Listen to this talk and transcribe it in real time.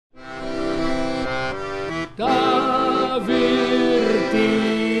Hi,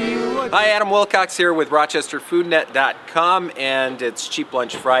 Adam Wilcox here with RochesterFoodNet.com, and it's Cheap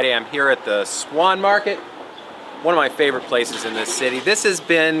Lunch Friday. I'm here at the Swan Market, one of my favorite places in this city. This has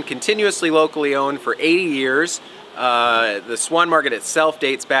been continuously locally owned for 80 years. The Swan Market itself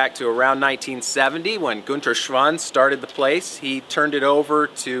dates back to around 1970 when Gunther Schwan started the place. He turned it over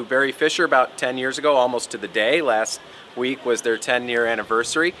to Barry Fischer about 10 years ago, almost to the day. Last week was their 10-year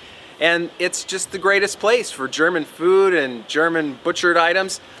anniversary. And it's just the greatest place for German food and German butchered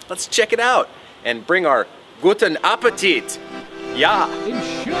items. Let's check it out and bring our guten Appetit. Ja! Im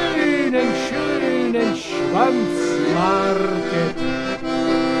schönen Schwanzmarket.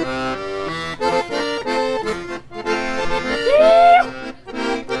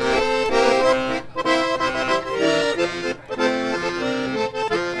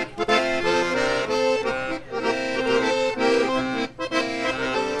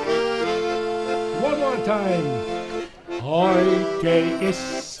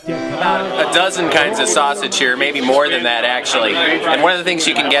 About a dozen kinds of sausage here, maybe more than that actually. And one of the things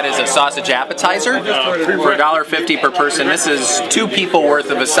you can get is a sausage appetizer for $1.50 per person. This is 2 people worth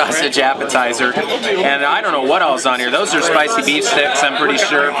of a sausage appetizer. And I don't know what else is on here. Those are spicy beef sticks, I'm pretty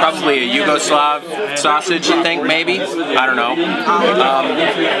sure. Probably a Yugoslav sausage, I think, maybe. I don't know.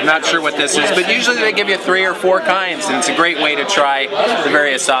 I'm not sure what this is, but usually they give you 3 or 4 kinds, and it's a great way to try the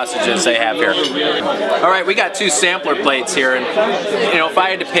various sausages they have here. All right, we got 2 sampler plates here, and you know, if I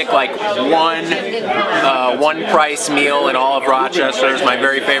had to pick like one price meal in all of Rochester is my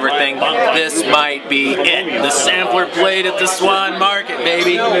very favorite thing, this might be it. The sampler plate at the Swan Market,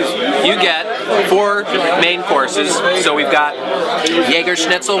 baby. You get 4 main courses. So we've got Jaeger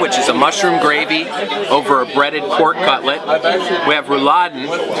Schnitzel, which is a mushroom gravy over a breaded pork cutlet. We have rouladen,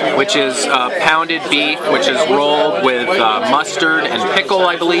 which is pounded beef, which is rolled with mustard and pickle,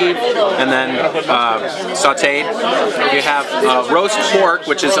 I believe, and then sauteed. You have roast pork,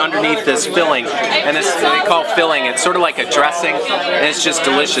 which is underneath this filling, and this they call filling. It's sort of like a dressing, and it's just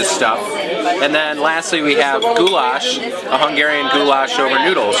delicious stuff. And then lastly we have goulash, a Hungarian goulash over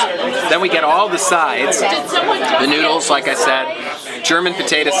noodles. Then we get all the sides, the noodles, like I said, German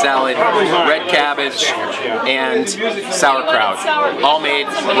potato salad, red cabbage, and sauerkraut, all made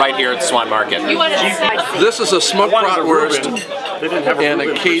right here at the Swan Market. This is a smoked bratwurst and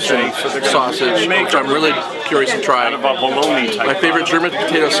a Cajun sausage, which I'm really curious to try. My favorite German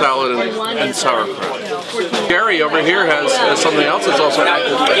potato salad and sauerkraut. Gary over here has something else that's also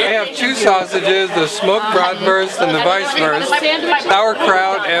active. I have 2 sausages, the smoked bratwurst and the weisswurst,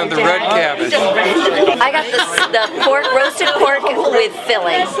 sauerkraut and the red cabbage. I got the pork, roasted pork with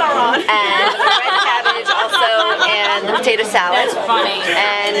filling, and red cabbage also, and the potato salad.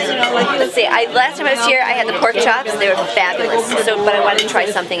 And let's see, last time I was here I had the pork chops, they were fabulous, but I wanted to try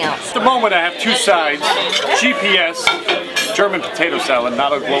something else. At the moment I have 2 sides, GPS, German potato salad,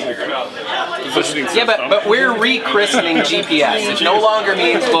 not a global positioning system. Yeah, but we're rechristening GPS. It no longer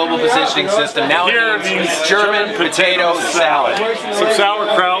means global positioning system. Now it means German potato salad. Some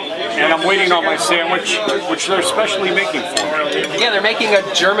sauerkraut, and I'm waiting on my sandwich, which they're specially making for me. Yeah, they're making a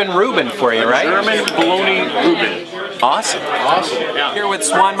German Reuben for you, right? German bologna Reuben. Awesome. Awesome. Yeah. Here with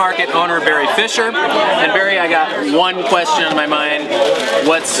Swan Market owner Barry Fischer. And Barry, I got one question on my mind.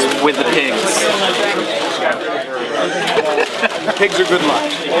 What's with the pigs? Pigs are good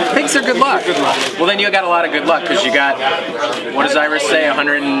luck. Pigs are good luck. Good luck. Well, then you got a lot of good luck because you got, what does Iris say,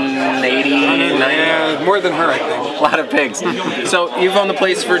 180? Yeah, more than her, I think. A lot of pigs. So you've owned the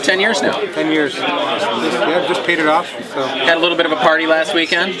place for 10 years now? 10 years. Yeah, just paid it off. So. Had a little bit of a party last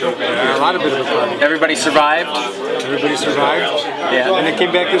weekend? Yeah, a lot of bit of a party. Everybody survived? Everybody survived. Yeah. And they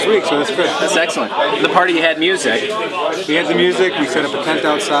came back this week, so that's good. That's excellent. The party had music. We had the music, we set up a tent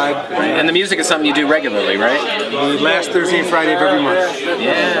outside. And the music is something you do regularly, right? Last Thursday and Friday of every month.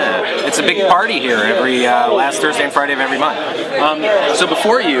 Yeah, it's a big party here every last Thursday and Friday of every month. So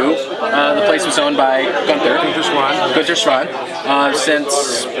before you, the place was owned by Gunther Schwan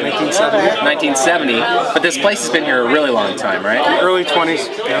since 1970. But this place has been here a really long time, right? Early 20s.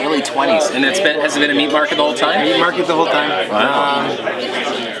 Yeah, early 20s. And has it been a meat market the whole time? Meat market the whole time. Wow.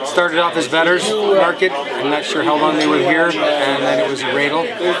 Started off as Vetter's Market. I'm not sure how long they were here, and then it was a Radel,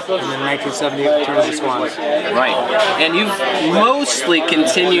 and then 1970 it turned into Swans. Right. And you've mostly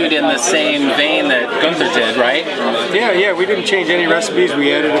continued in the same vein that Gunther did, right? Yeah, we didn't change any recipes.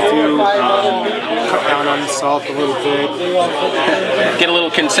 We added a few cut down on the salt a little bit. Get a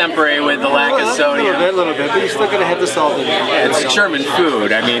little contemporary with the lack of sodium. A little bit, but you're still gonna have the salt in there. It's German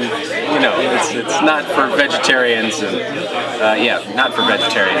food. I mean, you know, it's not for vegetarians, and yeah, not for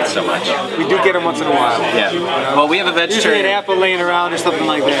vegetarians so much. We do get them once in a while. Yeah. Well, we have a Usually vegetarian. an apple laying around or something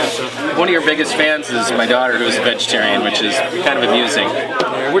like that. So. One of your biggest fans is my daughter, who's a vegetarian, which is kind of amusing.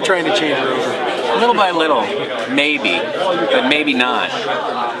 Yeah, we're trying to change her over. Little by little, maybe, but maybe not.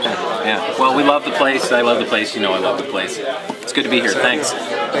 Yeah. Well, we love the place. I love the place. You know, I love the place. It's good to be here. Thanks.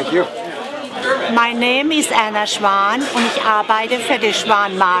 Thank you. My name is Anna Swan und ich arbeite für die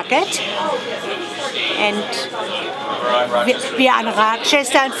Swan Market. And we are on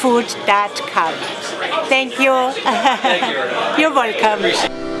rochesterfood.com. Thank you. You're welcome.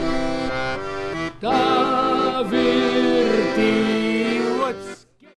 Da wird die